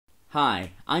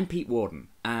Hi, I'm Pete Warden,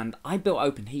 and I built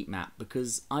OpenHeatMap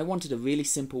because I wanted a really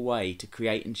simple way to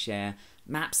create and share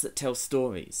maps that tell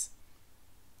stories.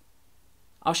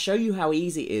 I'll show you how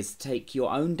easy it is to take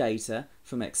your own data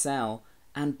from Excel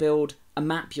and build a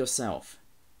map yourself.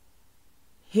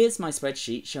 Here's my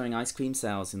spreadsheet showing ice cream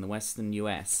sales in the Western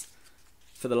US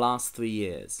for the last 3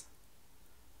 years.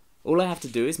 All I have to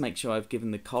do is make sure I've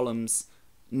given the columns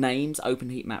names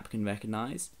OpenHeatMap can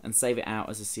recognize and save it out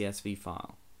as a CSV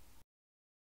file.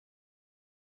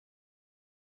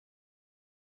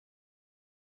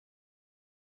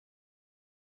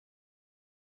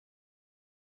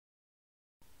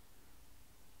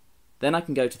 Then I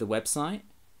can go to the website,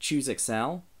 choose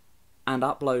Excel, and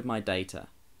upload my data.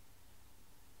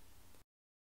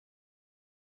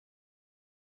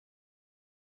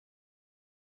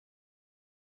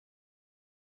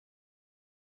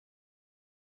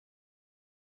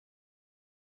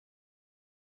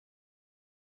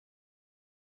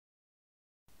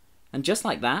 And just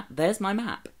like that, there's my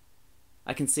map.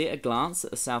 I can see at a glance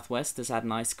that the Southwest has had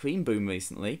an ice cream boom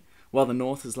recently, while the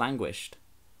North has languished.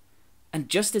 And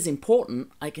just as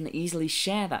important, I can easily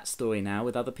share that story now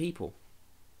with other people.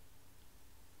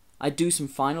 I do some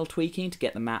final tweaking to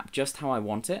get the map just how I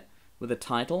want it, with a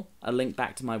title, a link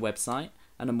back to my website,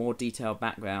 and a more detailed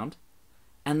background.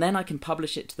 And then I can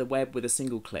publish it to the web with a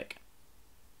single click.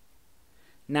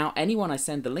 Now anyone I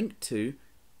send the link to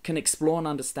can explore and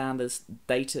understand the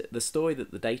story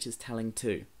that the data is telling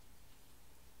too.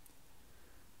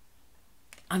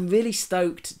 I'm really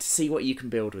stoked to see what you can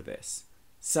build with this.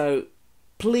 So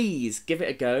please give it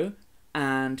a go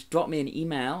and drop me an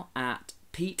email at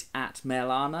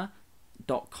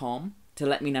pete@mailana.com to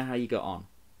let me know how you got on.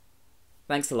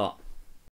 Thanks a lot.